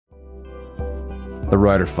The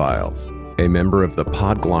Writer Files, a member of the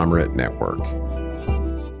Podglomerate Network.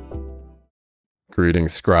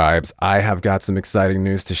 Greetings, scribes. I have got some exciting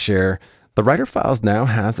news to share. The Writer Files now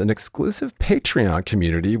has an exclusive Patreon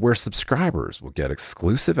community where subscribers will get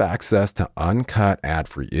exclusive access to uncut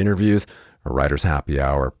ad-free interviews, a writer's happy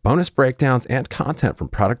hour, bonus breakdowns, and content from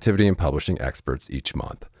productivity and publishing experts each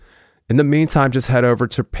month. In the meantime, just head over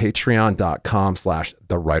to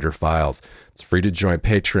patreon.com/thewriterfiles. It's free to join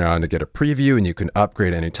Patreon to get a preview, and you can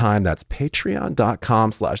upgrade anytime. That's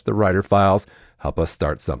patreon.com/thewriterfiles. Help us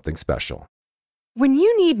start something special. When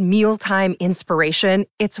you need mealtime inspiration,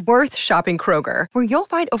 it's worth shopping Kroger, where you'll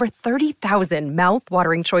find over 30,000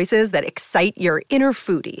 mouth-watering choices that excite your inner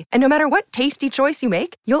foodie. And no matter what tasty choice you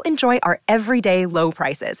make, you'll enjoy our everyday low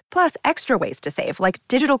prices, plus extra ways to save, like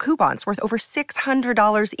digital coupons worth over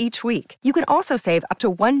 $600 each week. You can also save up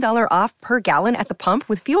to $1 off per gallon at the pump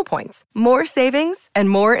with fuel points. More savings and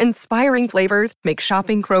more inspiring flavors make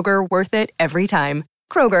shopping Kroger worth it every time.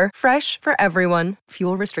 Kroger, fresh for everyone.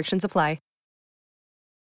 Fuel restrictions apply.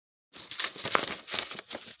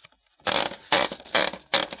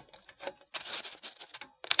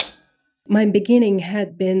 My beginning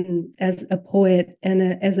had been as a poet and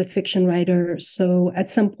as a fiction writer. So at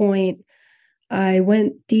some point, I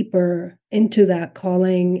went deeper into that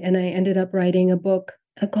calling, and I ended up writing a book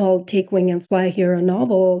called Take Wing and Fly Here, a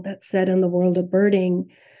novel that's set in the world of birding.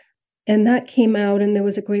 And that came out, and there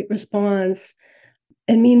was a great response.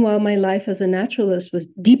 And meanwhile, my life as a naturalist was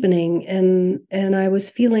deepening, and I was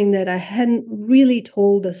feeling that I hadn't really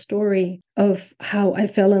told a story of how I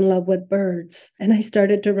fell in love with birds. And I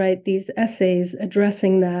started to write these essays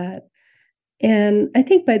addressing that. And I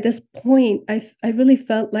think by this point, I really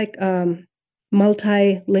felt like a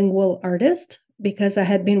multilingual artist, because I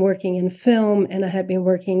had been working in film, and I had been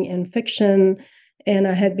working in fiction, and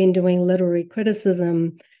I had been doing literary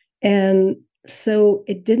criticism. And so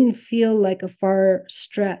it didn't feel like a far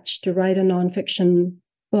stretch to write a nonfiction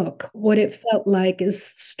book. What it felt like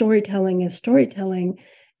is storytelling is storytelling.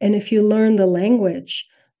 And if you learn the language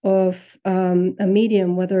of a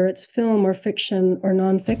medium, whether it's film or fiction or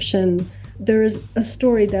nonfiction, there's a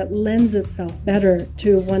story that lends itself better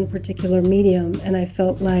to one particular medium. And I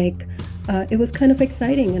felt like it was kind of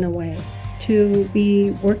exciting in a way to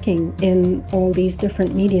be working in all these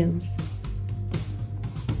different mediums.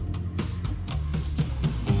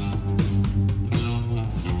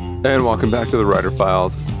 And welcome back to the Writer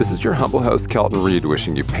Files. This is your humble host, Kelton Reed,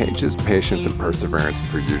 wishing you pages, patience, and perseverance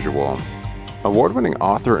per usual. Award-winning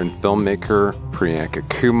author and filmmaker Priyanka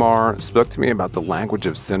Kumar spoke to me about the language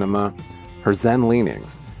of cinema, her Zen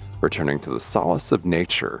leanings, returning to the solace of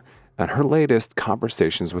nature, and her latest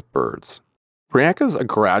Conversations with Birds. Priyanka is a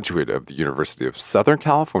graduate of the University of Southern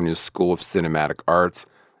California's School of Cinematic Arts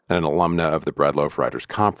and an alumna of the Bread Loaf Writers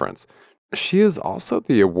Conference. She is also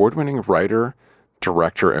the award-winning writer,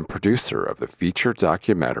 director, and producer of the feature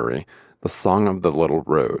documentary The Song of the Little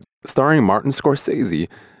Road, starring Martin Scorsese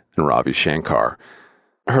and Ravi Shankar.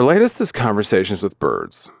 Her latest is Conversations with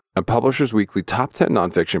Birds, a Publisher's Weekly Top 10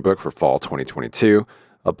 nonfiction book for fall 2022,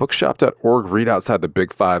 a bookshop.org Read Outside the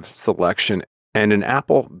Big Five selection, and an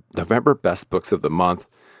Apple November Best Books of the Month,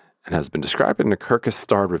 and has been described in a Kirkus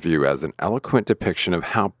Star review as an eloquent depiction of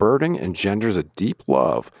how birding engenders a deep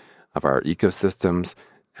love of our ecosystems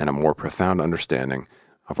and a more profound understanding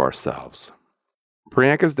of ourselves.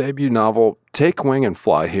 Priyanka's debut novel, Take Wing and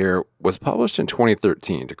Fly Here, was published in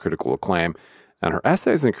 2013 to critical acclaim, and her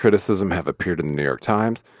essays and criticism have appeared in the New York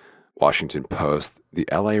Times, Washington Post, the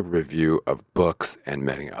LA Review of Books, and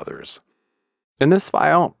many others. In this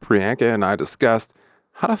file, Priyanka and I discussed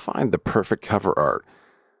how to find the perfect cover art,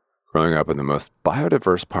 growing up in the most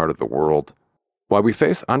biodiverse part of the world, why we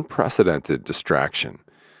face unprecedented distraction,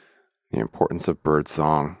 the importance of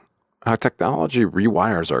birdsong, how technology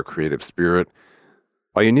rewires our creative spirit,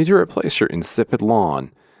 why you need to replace your insipid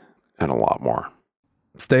lawn, and a lot more.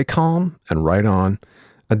 Stay calm and write on.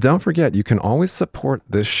 And don't forget, you can always support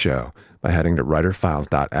this show by heading to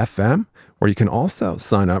writerfiles.fm, where you can also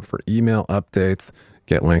sign up for email updates,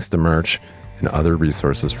 get links to merch, and other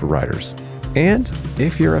resources for writers. And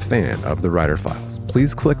if you're a fan of the Writer Files,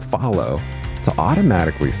 please click follow to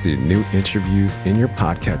automatically see new interviews in your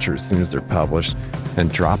podcatcher as soon as they're published,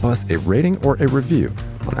 and drop us a rating or a review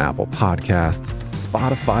on Apple Podcasts,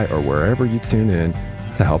 Spotify, or wherever you tune in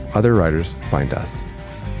to help other writers find us.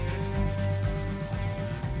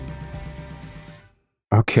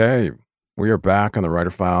 Okay, we are back on the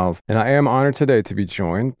Writer Files, and I am honored today to be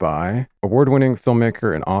joined by award-winning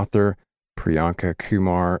filmmaker and author Priyanka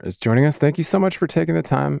Kumar is joining us. Thank you so much for taking the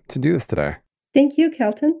time to do this today. Thank you,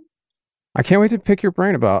 Kelton. I can't wait to pick your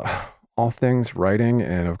brain about all things writing,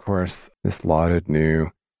 and of course, this lauded new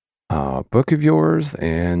book of yours.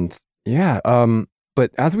 And yeah,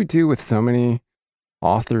 but as we do with so many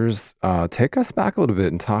authors, take us back a little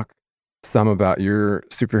bit and talk some about your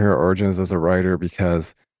superhero origins as a writer,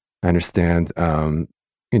 because I understand,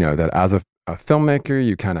 that as a filmmaker,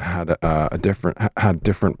 you kind of had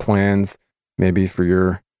different plans maybe for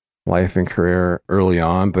your life and career early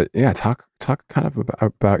on. But yeah, talk kind of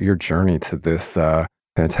about your journey to this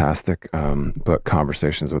fantastic book,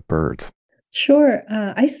 Conversations with Birds. Sure.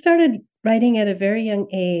 I started writing at a very young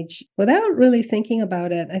age without really thinking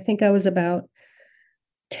about it. I think I was about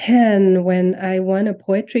 10 when I won a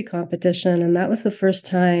poetry competition, and that was the first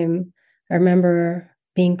time I remember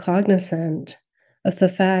being cognizant of the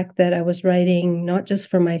fact that I was writing not just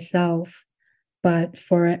for myself, but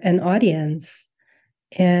for an audience.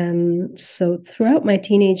 And so throughout my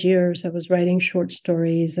teenage years, I was writing short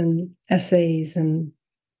stories and essays and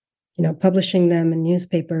publishing them in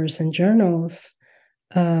newspapers and journals.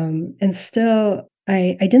 And still,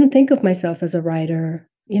 I didn't think of myself as a writer.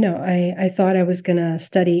 I thought I was going to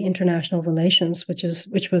study international relations, which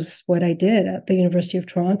was what I did at the University of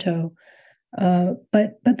Toronto.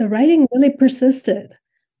 But the writing really persisted.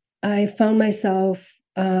 I found myself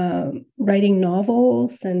writing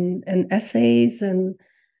novels and essays, and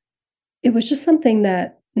it was just something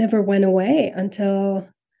that never went away until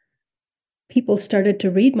people started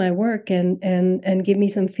to read my work and give me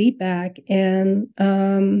some feedback. And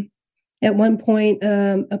at one point,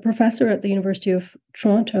 a professor at the University of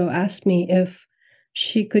Toronto asked me if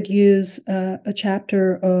she could use a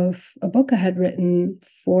chapter of a book I had written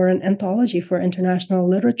for an anthology for international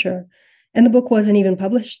literature. And the book wasn't even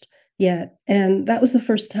published yet. And that was the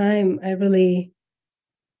first time I really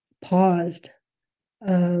paused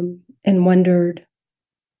and wondered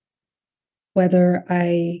whether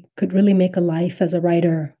I could really make a life as a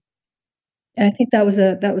writer. And I think that was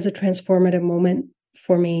a transformative moment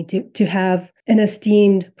for me to have an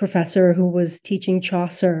esteemed professor who was teaching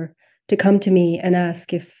Chaucer to come to me and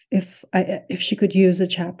ask if she could use a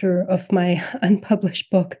chapter of my unpublished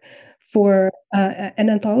book for an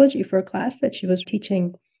anthology for a class that she was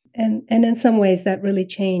teaching. And in some ways, that really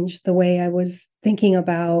changed the way I was thinking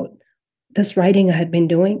about this writing I had been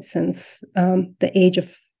doing since the age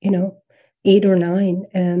of 8 or 9,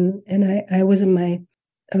 and I was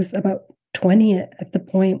about 20 at the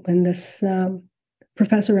point when this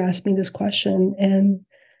professor asked me this question,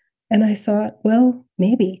 and I thought, well,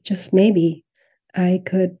 maybe, just maybe, I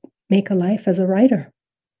could make a life as a writer.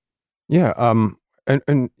 Yeah,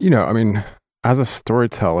 and as a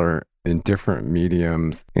storyteller in different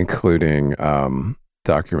mediums, including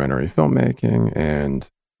documentary filmmaking and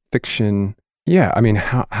fiction. Yeah,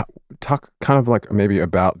 how talk kind of like maybe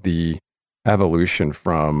about the evolution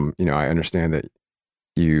from, I understand that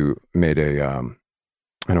you made an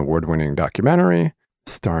award-winning documentary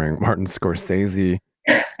starring Martin Scorsese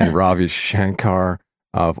and Ravi Shankar,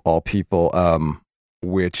 of all people,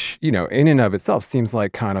 which, in and of itself seems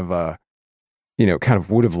like kind of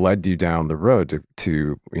would have led you down the road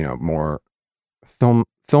to more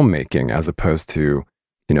filmmaking, as opposed to,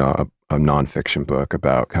 a nonfiction book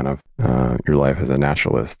about kind of your life as a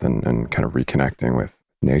naturalist and kind of reconnecting with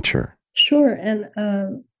nature. Sure. And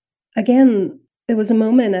again, there was a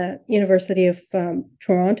moment at University of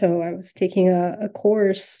Toronto. I was taking a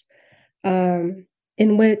course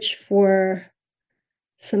in which, for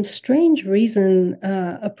some strange reason,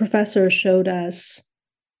 a professor showed us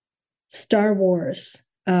Star Wars,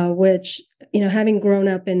 which, having grown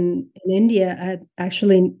up in India,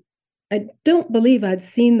 I don't believe I'd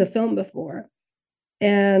seen the film before,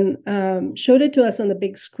 and showed it to us on the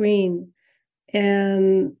big screen.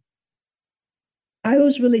 And I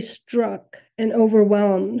was really struck and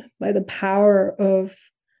overwhelmed by the power of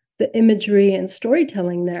the imagery and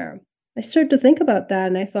storytelling there. I started to think about that,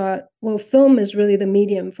 and I thought, well, film is really the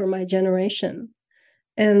medium for my generation.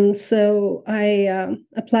 And so I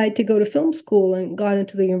applied to go to film school and got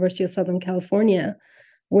into the University of Southern California,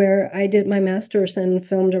 where I did my master's in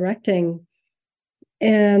film directing.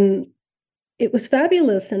 And it was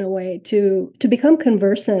fabulous in a way to become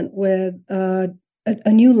conversant with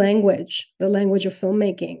a new language, the language of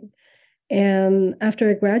filmmaking. And after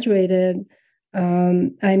I graduated,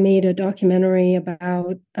 I made a documentary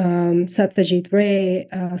about Satyajit Ray,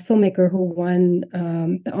 a filmmaker who won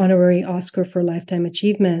the honorary Oscar for Lifetime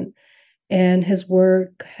Achievement. And his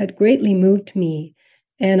work had greatly moved me.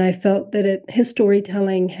 And I felt that his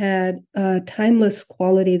storytelling had a timeless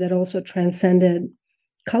quality that also transcended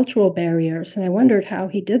cultural barriers. And I wondered how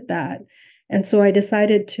he did that. And so I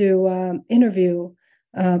decided to interview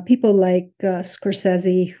people like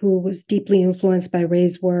Scorsese, who was deeply influenced by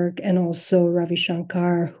Ray's work, and also Ravi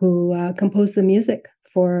Shankar, who composed the music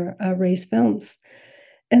for Ray's films.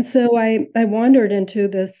 And so I wandered into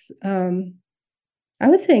this, I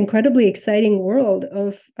would say, incredibly exciting world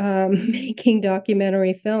of making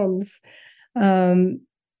documentary films. And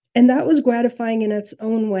that was gratifying in its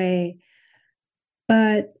own way.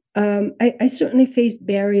 But I certainly faced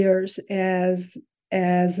barriers as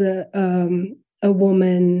a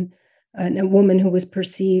woman, and a woman who was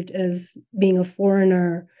perceived as being a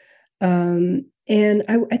foreigner. And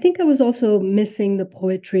I think I was also missing the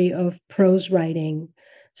poetry of prose writing.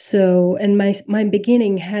 So, and my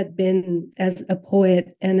beginning had been as a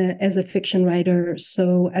poet and as a fiction writer.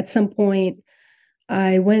 So at some point,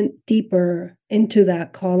 I went deeper into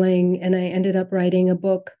that calling, and I ended up writing a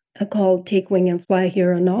book called Take Wing and Fly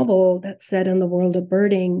Here, a novel that's set in the world of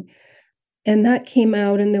birding. And that came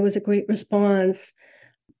out, and there was a great response.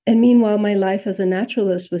 And meanwhile, my life as a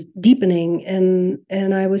naturalist was deepening,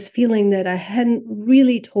 and I was feeling that I hadn't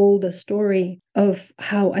really told the story of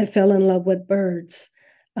how I fell in love with birds.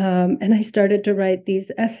 And I started to write these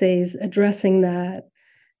essays addressing that.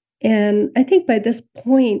 And I think by this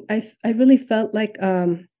point, I really felt like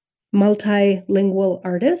a multilingual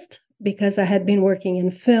artist, because I had been working in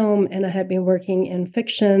film, and I had been working in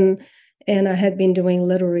fiction, and I had been doing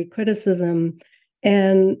literary criticism.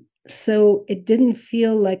 And so it didn't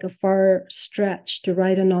feel like a far stretch to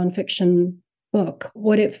write a nonfiction book.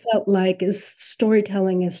 What it felt like is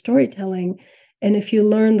storytelling is storytelling. And if you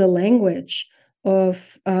learn the language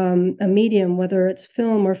of a medium, whether it's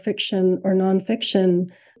film or fiction or nonfiction,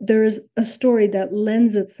 there's a story that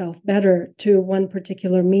lends itself better to one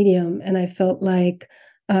particular medium. And I felt like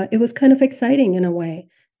it was kind of exciting in a way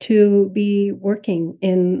to be working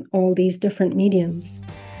in all these different mediums.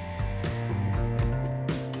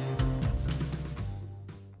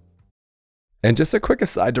 And just a quick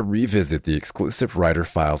aside to revisit the exclusive Writer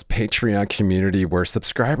Files Patreon community, where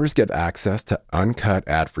subscribers get access to uncut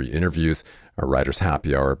ad-free interviews, a writer's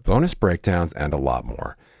happy hour, bonus breakdowns, and a lot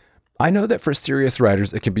more. I know that for serious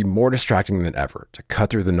writers, it can be more distracting than ever to cut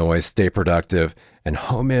through the noise, stay productive, and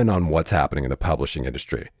home in on what's happening in the publishing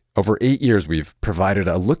industry. Over 8 years, we've provided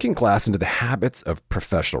a looking glass into the habits of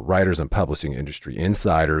professional writers and publishing industry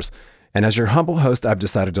insiders. And as your humble host, I've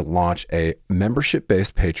decided to launch a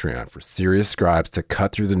membership-based Patreon for serious scribes to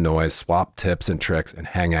cut through the noise, swap tips and tricks, and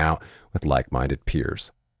hang out with like-minded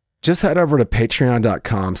peers. Just head over to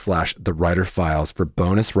patreon.com/thewriterfiles for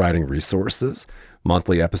bonus writing resources,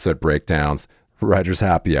 monthly episode breakdowns, writer's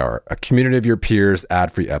happy hour, a community of your peers,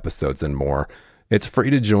 ad-free episodes, and more. It's free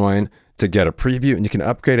to join, to get a preview, and you can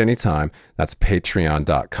upgrade anytime. That's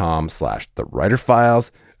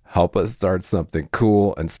patreon.com/thewriterfiles. Help us start something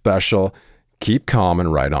cool and special. Keep calm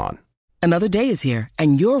and write on. Another day is here,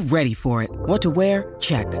 and you're ready for it. What to wear?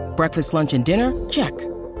 Check. Breakfast, lunch, and dinner? Check.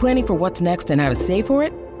 Planning for what's next and how to save for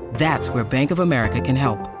it? That's where Bank of America can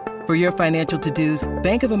help. For your financial to-dos,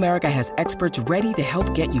 Bank of America has experts ready to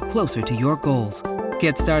help get you closer to your goals.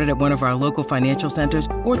 Get started at one of our local financial centers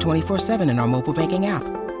or 24/7 in our mobile banking app.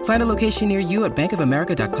 Find a location near you at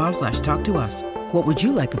bankofamerica.com/talktous. What would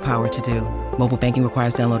you like the power to do? Mobile banking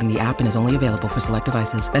requires downloading the app and is only available for select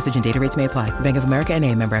devices. Message and data rates may apply. Bank of America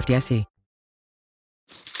NA, member FDIC.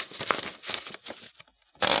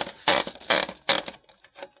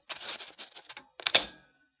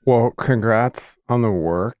 Well, congrats on the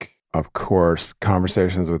work. Of course,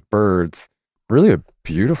 Conversations with Birds. Really a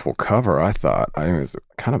beautiful cover, I thought. I mean, it was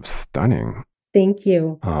kind of stunning. Thank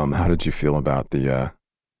you. How did you feel about the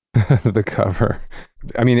the cover?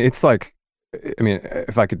 I mean, it's like, I mean,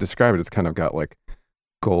 if I could describe it, it's kind of got like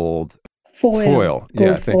gold foil.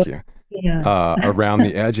 Yeah, thank you. Yeah. Around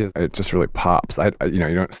the edges, it just really pops. You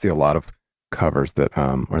don't see a lot of covers that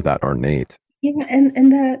are that ornate. Yeah,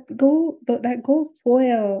 and that gold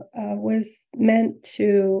foil was meant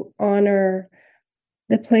to honor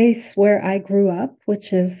the place where I grew up,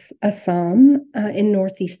 which is Assam in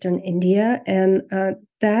northeastern India. And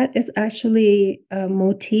that is actually a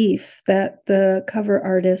motif that the cover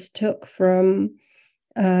artist took from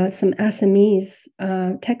some Assamese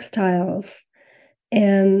textiles.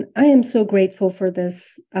 And I am so grateful for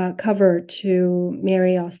this cover to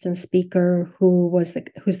Mary Austin Speaker, who's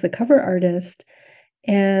the cover artist.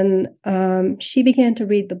 And she began to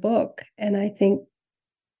read the book, and I think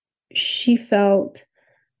she felt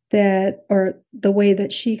that, or the way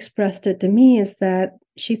that she expressed it to me, is that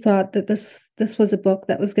she thought that this was a book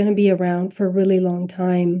that was going to be around for a really long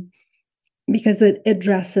time, because it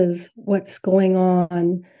addresses what's going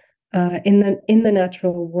on in the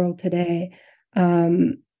natural world today,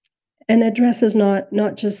 and addresses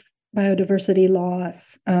not just biodiversity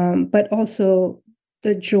loss, but also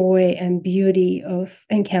the joy and beauty of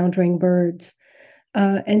encountering birds.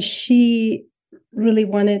 And she really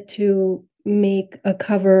wanted to make a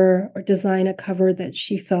cover or design a cover that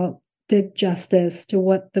she felt did justice to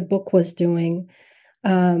what the book was doing.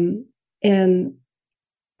 And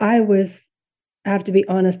I have to be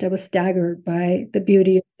honest, I was staggered by the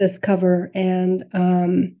beauty of this cover. And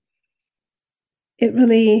it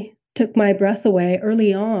really took my breath away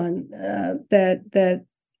early on, that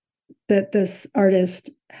this artist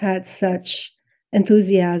had such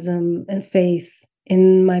enthusiasm and faith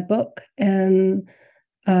in my book, and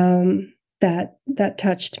that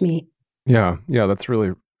touched me. Yeah, that's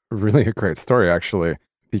really a great story, actually,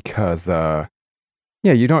 because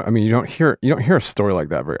you don't hear a story like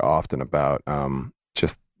that very often about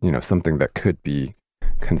just something that could be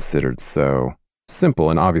considered so simple,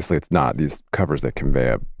 and obviously it's not. These covers that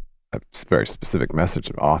convey a very specific message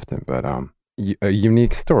often, but a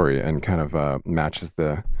unique story, and kind of matches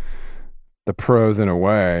the prose in a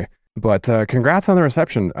way. But congrats on the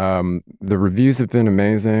reception. The reviews have been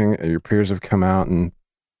amazing. Your peers have come out and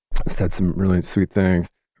said some really sweet things.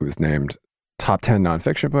 It was named top 10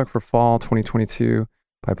 nonfiction book for fall 2022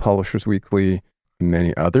 by Publishers Weekly,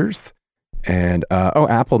 many others. And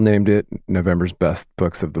Apple named it November's best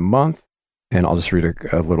books of the month. And I'll just read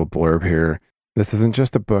a little blurb here. This isn't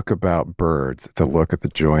just a book about birds. It's a look at the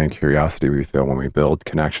joy and curiosity we feel when we build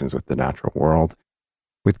connections with the natural world.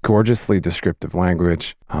 With gorgeously descriptive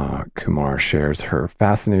language, Kumar shares her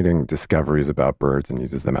fascinating discoveries about birds and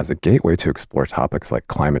uses them as a gateway to explore topics like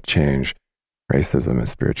climate change, racism, and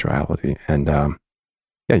spirituality. And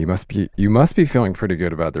you must be feeling pretty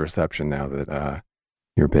good about the reception now that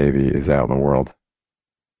your baby is out in the world.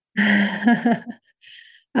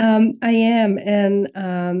 I am, and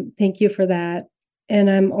thank you for that. And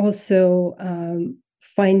I'm also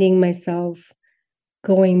finding myself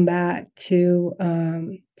going back to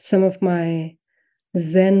some of my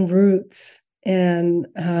Zen roots and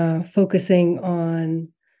focusing on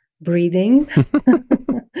breathing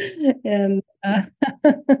and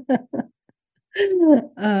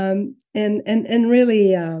and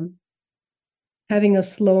really having a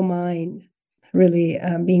slow mind, really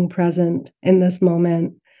being present in this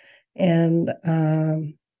moment, and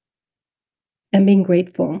being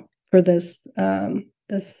grateful for this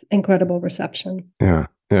this incredible reception. Yeah,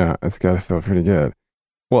 it's got to feel pretty good.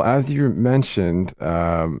 Well, as you mentioned,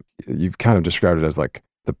 you've kind of described it as like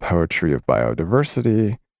the poetry of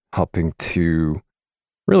biodiversity, helping to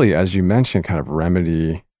really, as you mentioned, kind of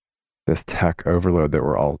remedy this tech overload that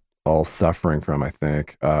we're all suffering from, I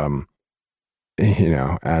think. As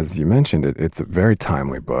you mentioned, it's a very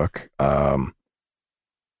timely book.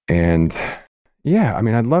 And yeah, I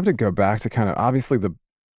mean, I'd love to go back to kind of, obviously the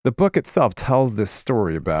book itself tells this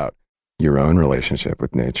story about your own relationship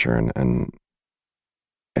with nature and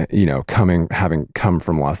having come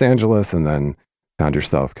from Los Angeles and then found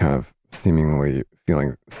yourself kind of seemingly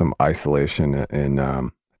feeling some isolation in, I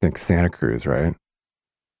think, Santa Cruz, right?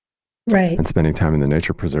 Right. And spending time in the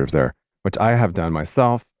nature preserves there, which I have done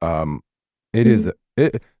myself. The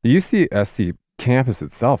UCSC campus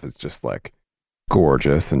itself is just like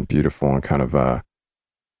gorgeous and beautiful and kind of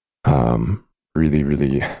really,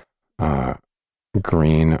 really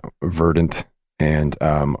green, verdant. And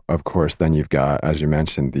of course, then you've got, as you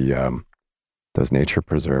mentioned, the those nature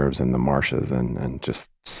preserves and the marshes and just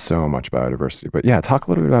so much biodiversity. But yeah, talk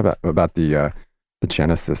a little bit about the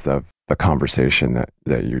genesis of the conversation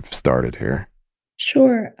that you've started here.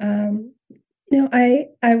 Sure.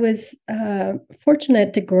 I was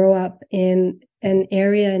fortunate to grow up in an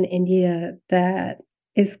area in India that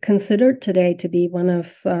is considered today to be one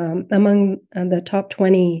of among the top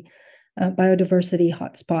 20 biodiversity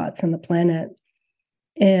hotspots on the planet.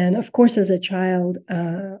 And of course, as a child,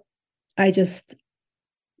 I just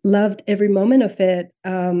loved every moment of it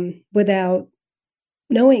without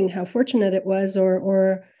knowing how fortunate it was,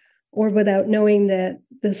 or without knowing that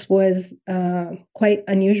this was quite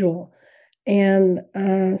unusual. And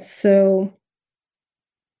so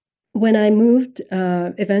when I moved,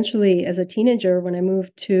 eventually as a teenager, when I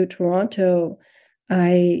moved to Toronto,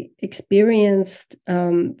 I experienced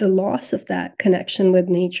the loss of that connection with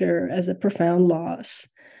nature as a profound loss.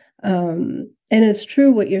 And it's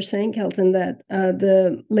true what you're saying, Kelton, that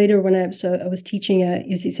later when I was teaching at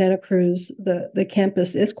UC Santa Cruz, the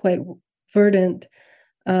campus is quite verdant.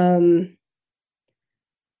 And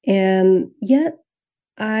yet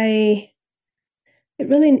it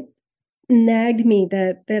really nagged me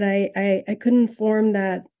that I couldn't form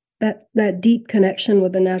that deep connection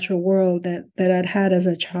with the natural world that I'd had as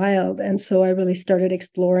a child. And so I really started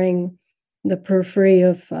exploring the periphery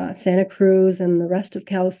of Santa Cruz and the rest of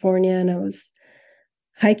California, and I was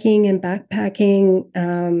hiking and backpacking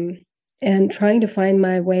and trying to find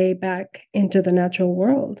my way back into the natural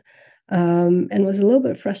world, and was a little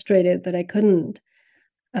bit frustrated that I couldn't.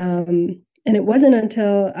 And it wasn't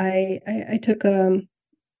until I took an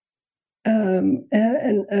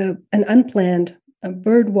unplanned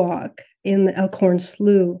bird walk in the Elkhorn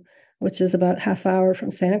Slough, which is about half hour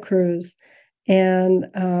from Santa Cruz, and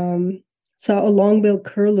saw a long-billed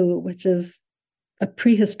curlew, which is a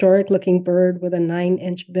prehistoric-looking bird with a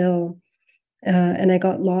 9-inch bill. And I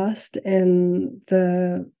got lost in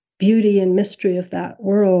the beauty and mystery of that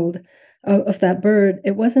world, of that bird.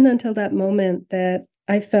 It wasn't until that moment that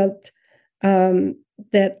I felt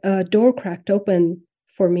that a door cracked open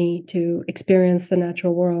for me to experience the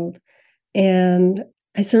natural world. And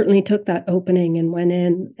I certainly took that opening and went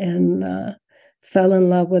in and fell in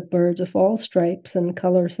love with birds of all stripes and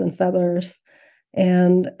colors and feathers.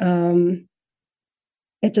 And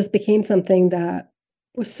it just became something that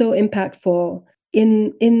was so impactful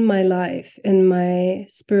in my life, in my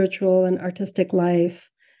spiritual and artistic life.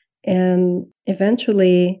 And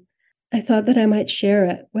eventually, I thought that I might share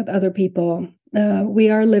it with other people. We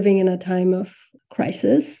are living in a time of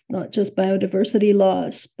crisis, not just biodiversity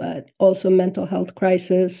loss, but also mental health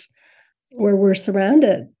crisis, where we're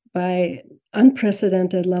surrounded by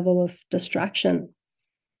unprecedented level of distraction.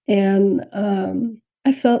 And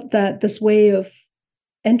I felt that this way of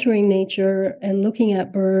entering nature and looking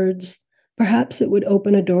at birds, perhaps it would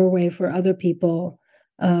open a doorway for other people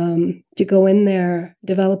to go in there,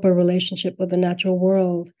 develop a relationship with the natural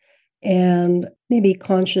world, and maybe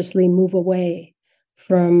consciously move away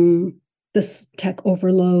from this tech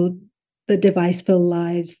overload, the device-filled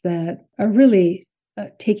lives that are really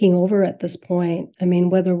taking over at this point. I mean,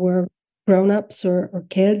 whether we're grown-ups or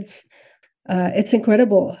kids, it's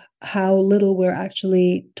incredible how little we're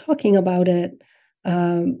actually talking about it.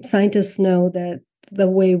 Scientists know that the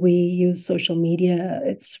way we use social media,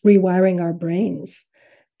 it's rewiring our brains.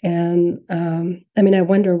 And I mean, I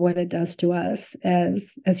wonder what it does to us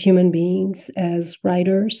as human beings, as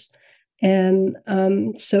writers. And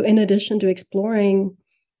so in addition to exploring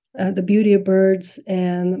the beauty of birds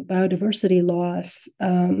and biodiversity loss,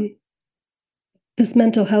 this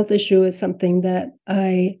mental health issue is something that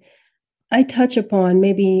I touch upon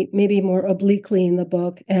maybe more obliquely in the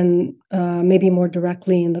book, and maybe more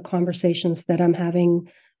directly in the conversations that I'm having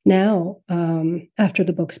now after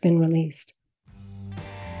the book's been released.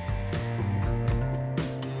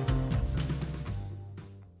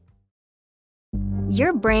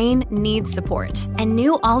 Your brain needs support, and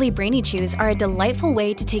new Ollie Brainy Chews are a delightful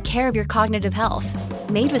way to take care of your cognitive health.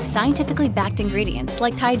 Made with scientifically backed ingredients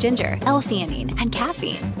like Thai ginger, L-theanine, and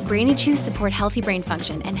caffeine, Brainy Chews support healthy brain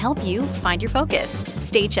function and help you find your focus,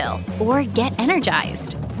 stay chill, or get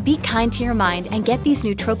energized. Be kind to your mind and get these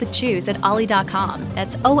nootropic chews at ollie.com.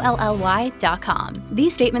 That's OLLY.com.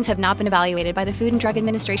 These statements have not been evaluated by the Food and Drug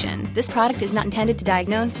Administration. This product is not intended to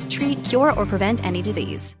diagnose, treat, cure, or prevent any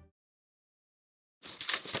disease.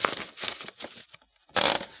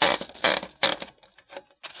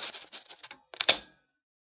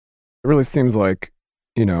 It really seems like,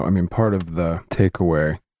 part of the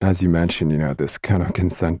takeaway, as you mentioned, this kind of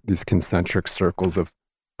these concentric circles of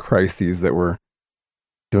crises that we're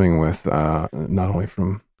dealing with, not only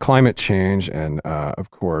from climate change and, of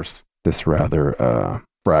course, this rather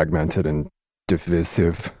fragmented and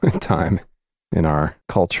divisive time in our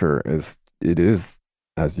culture is,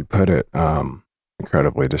 as you put it,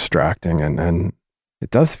 incredibly distracting. And it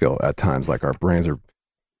does feel at times like our brains are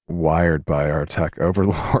wired by our tech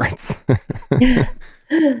overlords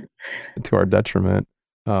to our detriment.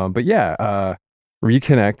 But yeah,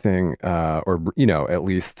 reconnecting, or, at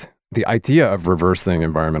least the idea of reversing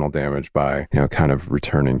environmental damage by, kind of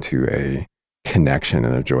returning to a connection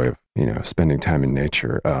and a joy of, spending time in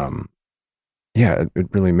nature. It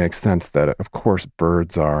really makes sense that, of course,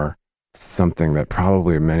 birds are something that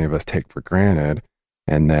probably many of us take for granted.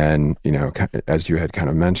 And then, as you had kind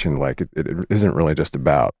of mentioned, like it isn't really just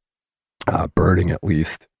about birding, at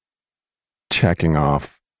least checking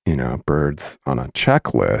off, birds on a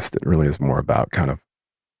checklist. It really is more about kind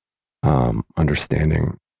of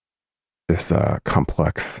understanding this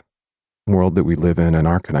complex world that we live in and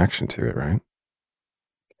our connection to it, right?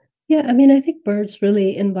 Yeah, I mean, I think birds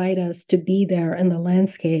really invite us to be there in the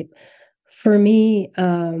landscape. For me,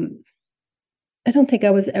 I don't think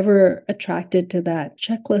I was ever attracted to that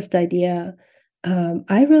checklist idea.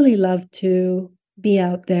 I really love to be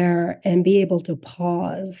out there and be able to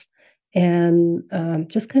pause and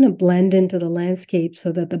just kind of blend into the landscape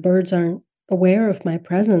so that the birds aren't aware of my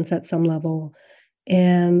presence at some level.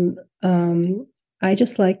 And I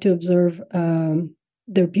just like to observe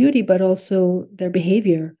their beauty, but also their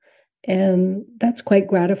behavior. And that's quite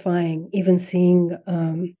gratifying, even seeing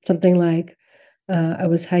something like I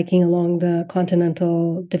was hiking along the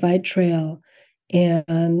Continental Divide Trail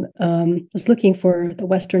and was looking for the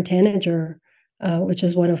Western Tanager, which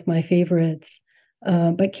is one of my favorites,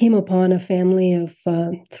 but came upon a family of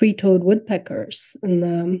three-toed woodpeckers. And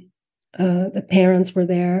the parents were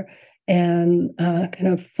there and kind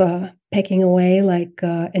of pecking away like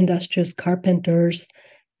industrious carpenters.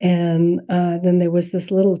 And then there was this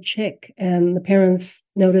little chick, and the parents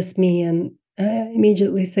noticed me and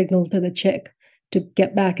immediately signaled to the chick to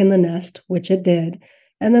get back in the nest, which it did.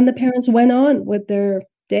 And then the parents went on with their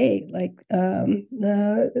day, like, and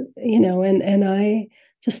I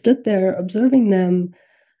just stood there observing them,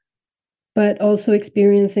 but also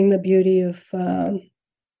experiencing the beauty of,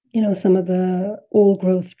 some of the old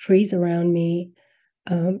growth trees around me,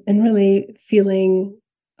 and really feeling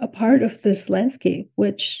a part of this landscape,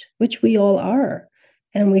 which we all are.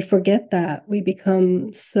 And we forget that. We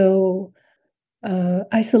become so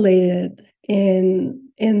isolated in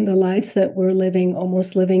the lives that we're living,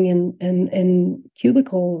 almost living in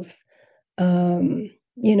cubicles,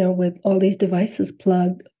 with all these devices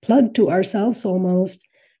plugged to ourselves almost,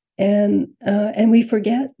 and we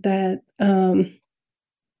forget that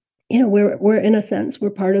we're in a sense we're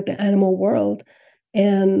part of the animal world,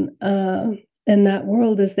 and that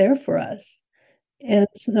world is there for us. And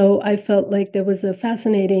so I felt like there was a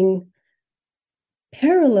fascinating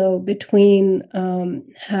parallel between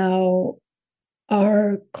how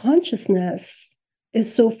our consciousness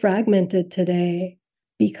is so fragmented today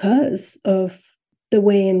because of the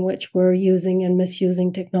way in which we're using and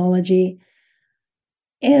misusing technology.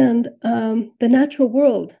 And the natural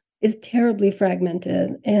world is terribly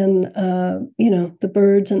fragmented. And, the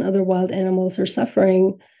birds and other wild animals are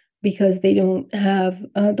suffering because they don't have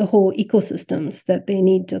the whole ecosystems that they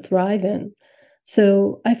need to thrive in.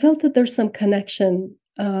 So I felt that there's some connection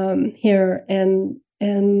here, and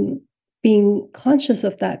being conscious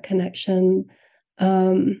of that connection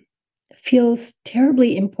feels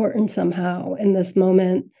terribly important somehow in this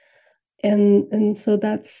moment. And so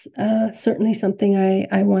that's certainly something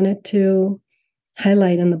I wanted to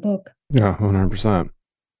highlight in the book. Yeah, 100%.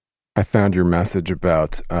 I found your message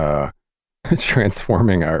about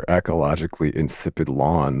transforming our ecologically insipid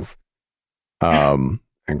lawns and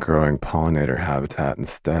growing pollinator habitat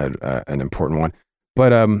instead, an important one.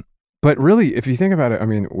 But really, if you think about it, I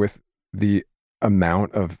mean, with the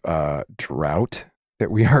amount of drought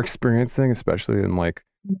that we are experiencing, especially in like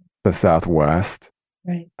the Southwest,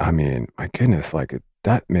 right? I mean, my goodness,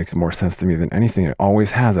 that makes more sense to me than anything. It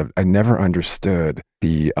always has. I never understood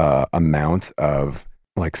the amount of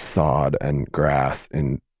like sod and grass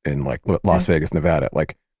in like Las Vegas, Nevada.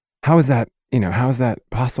 Like, how is that? How is that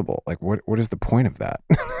possible? Like, what is the point of that?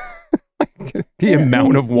 The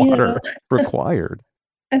amount of water required.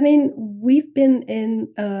 I mean, we've been in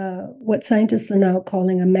what scientists are now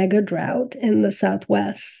calling a mega drought in the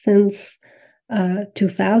Southwest since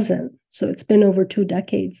 2000. So it's been over 2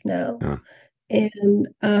 decades now. Yeah. And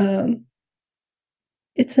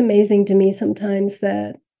it's amazing to me sometimes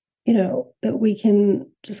that, that we can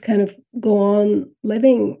just kind of go on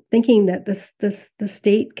living thinking that the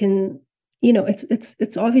state can,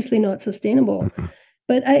 it's obviously not sustainable. Mm-hmm.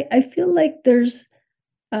 But I feel like there's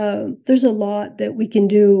a lot that we can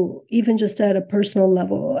do, even just at a personal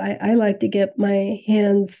level. I like to get my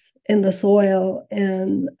hands in the soil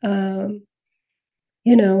and,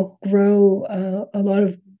 grow a lot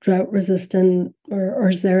of drought-resistant or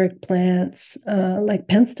xeric plants like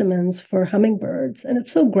penstemons for hummingbirds. And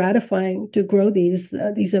it's so gratifying to grow these.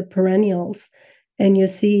 These are perennials. And you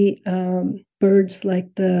see birds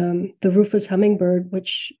like the rufous hummingbird,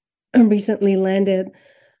 which recently landed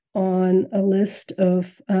on a list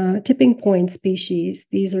of tipping point species.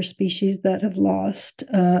 These are species that have lost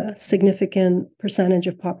a significant percentage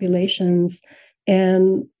of populations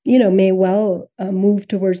and, may well move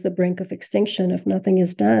towards the brink of extinction if nothing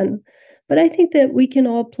is done. But I think that we can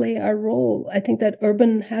all play our role. I think that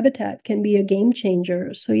urban habitat can be a game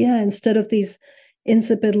changer. So yeah, instead of these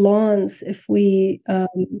insipid lawns, if we,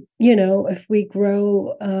 if we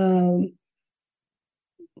grow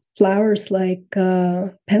flowers like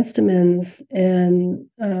penstemons and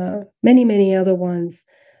many, many other ones.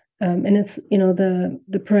 And it's,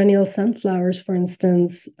 the perennial sunflowers, for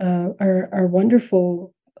instance, are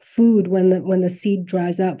wonderful food when the seed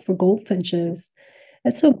dries up for goldfinches.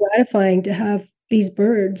 It's so gratifying to have these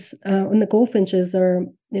birds. And the goldfinches are,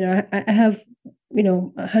 I have,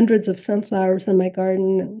 hundreds of sunflowers in my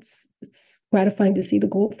garden. And it's gratifying to see the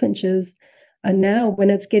goldfinches now when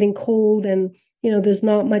it's getting cold and, there's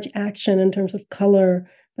not much action in terms of color,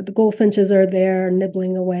 but the goldfinches are there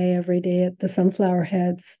nibbling away every day at the sunflower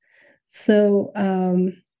heads. So,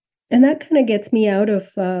 and that kind of gets me out of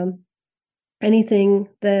anything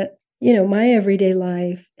that, my everyday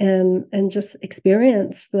life and just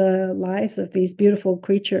experience the lives of these beautiful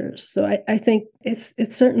creatures. So I think it's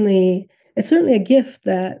certainly a gift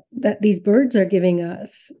that these birds are giving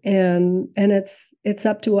us, and it's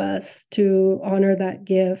up to us to honor that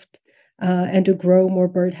gift and to grow more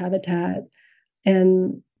bird habitat.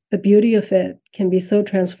 And the beauty of it can be so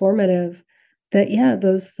transformative that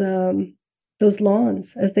those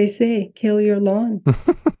lawns, as they say, kill your lawn.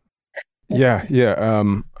 Yeah.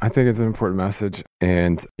 I think it's an important message.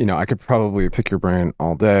 And, I could probably pick your brain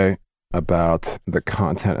all day about the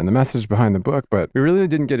content and the message behind the book, but we really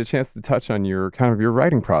didn't get a chance to touch on your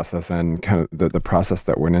writing process and kind of the process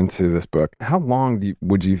that went into this book. How long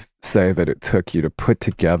would you say that it took you to put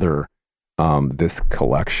together this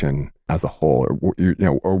collection as a whole?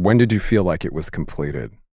 Or when did you feel like it was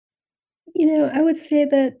completed? I would say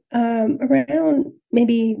that around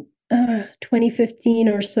maybe 2015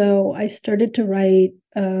 or so, I started to write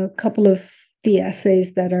a couple of the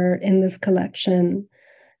essays that are in this collection.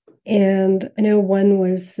 And I know one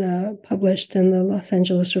was published in the Los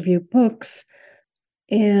Angeles Review of Books.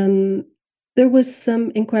 And there was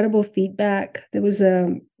some incredible feedback. There was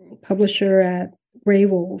a publisher at Grey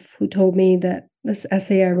Wolf who told me that this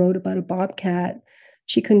essay I wrote about a bobcat,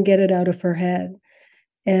 she couldn't get it out of her head.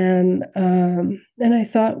 And I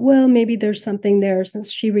thought, well, maybe there's something there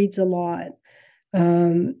since she reads a lot.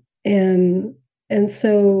 And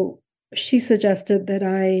so she suggested that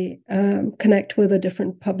I connect with a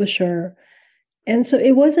different publisher. And so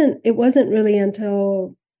it wasn't really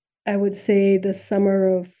until I would say the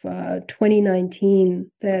summer of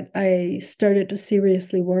 2019 that I started to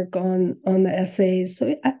seriously work on the essays.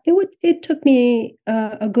 So it took me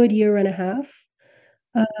a good year and a half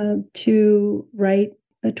to write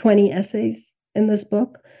the 20 essays in this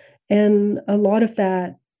book. And a lot of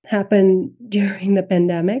that happened during the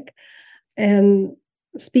pandemic. And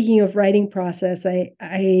speaking of writing process,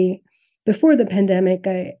 I before the pandemic,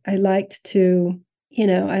 I liked to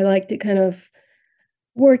kind of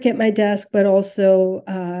work at my desk, but also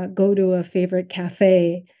go to a favorite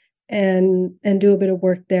cafe and do a bit of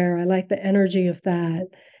work there. I like the energy of that.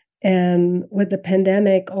 And with the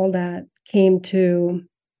pandemic, all that came to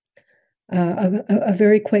a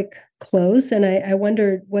very quick close, and I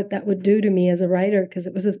wondered what that would do to me as a writer, because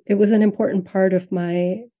it was an important part of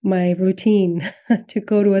my routine to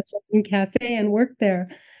go to a certain cafe and work there.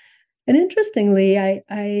 And interestingly,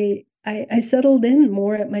 I settled in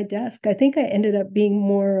more at my desk. I think I ended up being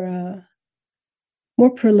more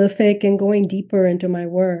prolific and going deeper into my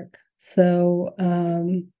work. So,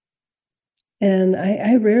 and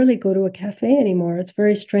I rarely go to a cafe anymore. It's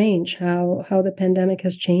very strange how the pandemic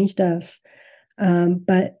has changed us.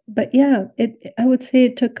 But yeah, I would say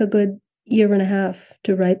it took a good year and a half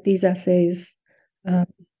to write these essays.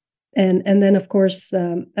 And then of course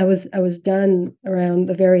I was done around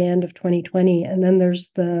the very end of 2020, and then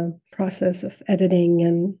there's the process of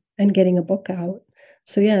editing and getting a book out.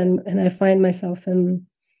 So yeah, and I find myself in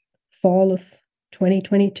fall of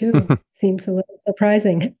 2022. Seems a little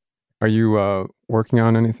surprising. Are you working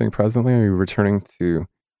on anything presently? Are you returning to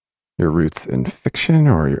your roots in fiction,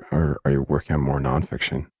 or are you working on more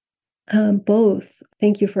nonfiction? Both.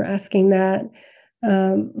 Thank you for asking that.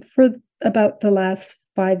 For about the last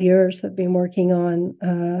 5 years, I've been working on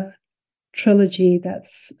a trilogy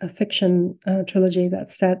that's a fiction trilogy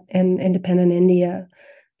that's set in independent India,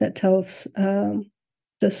 that tells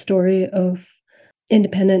the story of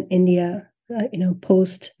independent India,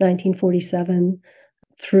 post 1947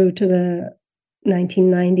 through to the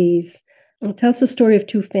 1990s. It tells the story of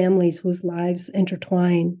two families whose lives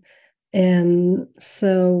intertwine. And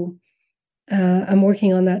so I'm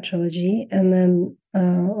working on that trilogy. And then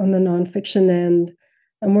on the nonfiction end,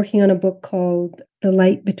 I'm working on a book called The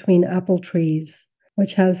Light Between Apple Trees,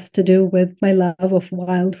 which has to do with my love of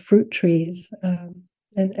wild fruit trees.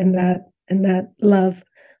 And that love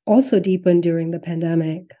also deepened during the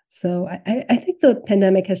pandemic. So I think the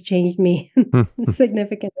pandemic has changed me in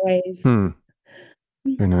significant ways.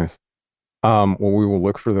 Very nice. Well, we will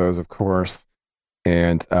look for those, of course.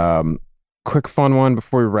 And quick fun one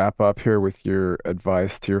before we wrap up here with your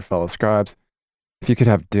advice to your fellow scribes. If you could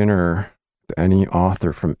have dinner with any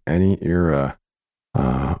author from any era,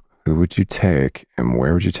 who would you take and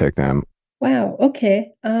where would you take them? Wow.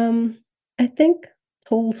 Okay. I think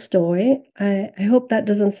Tolstoy. I hope that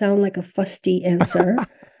doesn't sound like a fusty answer.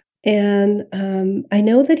 And I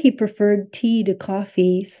know that he preferred tea to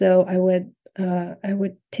coffee, so I I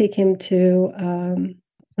would take him to a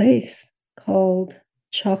place called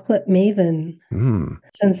Chocolate Maven.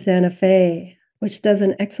 It's in Santa Fe, which does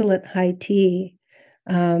an excellent high tea.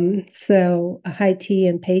 So a high tea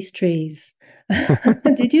and pastries.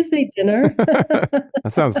 Did you say dinner? That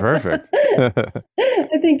sounds perfect.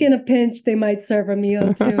 I think in a pinch they might serve a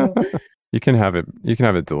meal too. You can have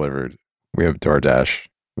it delivered. We have DoorDash.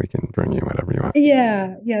 We can bring you whatever you want.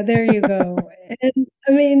 Yeah, there you go. And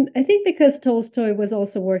I mean, I think because Tolstoy was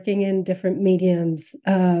also working in different mediums,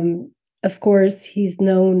 of course, he's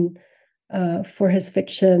known for his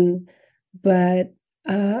fiction, but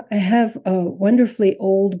I have a wonderfully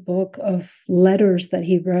old book of letters that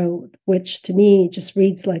he wrote, which to me just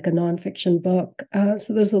reads like a nonfiction book.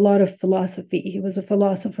 So there's a lot of philosophy. He was a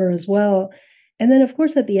philosopher as well. And then, of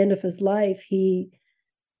course, at the end of his life, he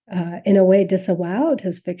in a way disavowed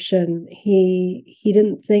his fiction. He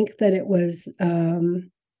didn't think that it was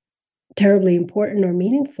terribly important or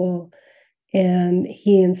meaningful, and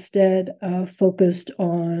he instead focused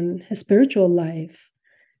on his spiritual life.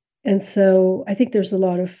 And so I think there's a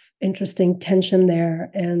lot of interesting tension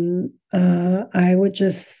there, and I would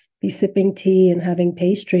just be sipping tea and having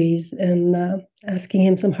pastries and asking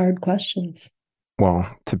him some hard questions.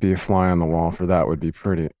 Well, to be a fly on the wall for that would be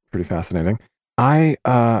pretty fascinating. I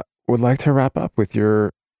would like to wrap up with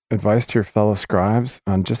your advice to your fellow scribes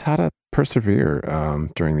on just how to persevere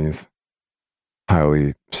during these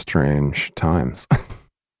highly strange times.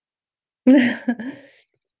 I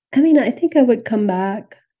mean, I think I would come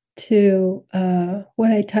back to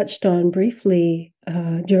what I touched on briefly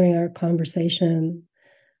during our conversation,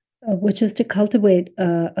 which is to cultivate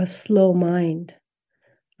a slow mind.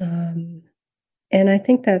 And I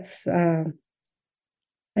think that's, I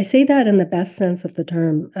say that in the best sense of the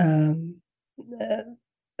term.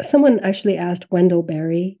 Someone actually asked Wendell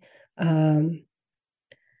Berry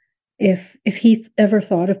if he ever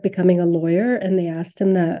thought of becoming a lawyer, and they asked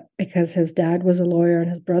him that because his dad was a lawyer and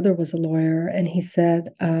his brother was a lawyer, and he said,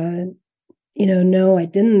 no, I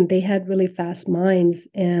didn't. They had really fast minds,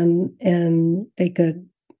 and they could,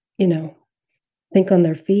 think on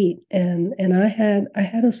their feet, and I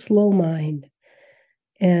had a slow mind,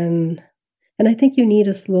 and I think you need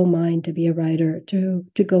a slow mind to be a writer, to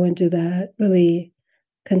go into that really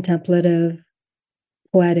contemplative,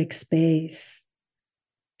 poetic space.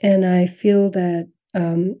 And I feel that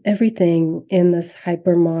everything in this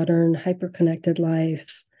hyper-modern, hyper-connected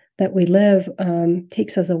lives that we live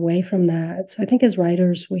takes us away from that. So I think as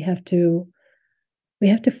writers, we have to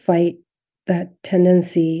fight that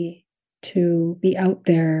tendency to be out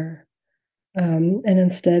there, and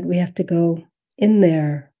instead we have to go in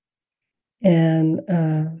there and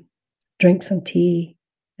drink some tea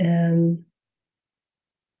and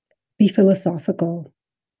be philosophical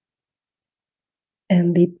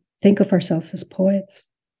and think of ourselves as poets.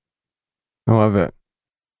 I love it.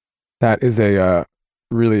 That is a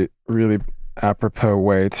really, really apropos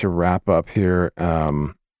way to wrap up here.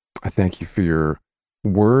 I thank you for your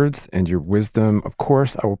words and your wisdom. Of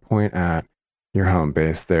course, I will point at your home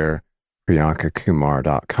base there,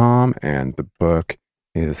 priyankakumar.com, and the book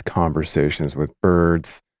is Conversations with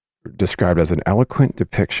Birds, described as an eloquent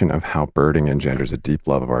depiction of how birding engenders a deep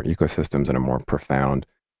love of our ecosystems and a more profound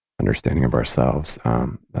understanding of ourselves.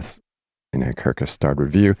 That's in a Kirkus-starred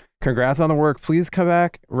review. Congrats on the work. Please come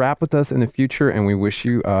back, rap with us in the future, and we wish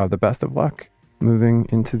you the best of luck moving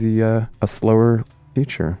into the a slower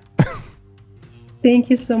future.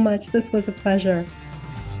 Thank you so much. This was a pleasure.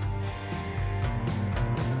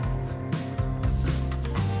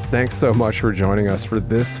 Thanks so much for joining us for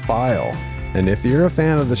this file. And if you're a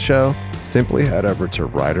fan of the show, simply head over to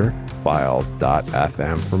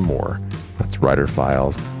writerfiles.fm for more. That's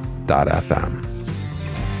writerfiles.fm.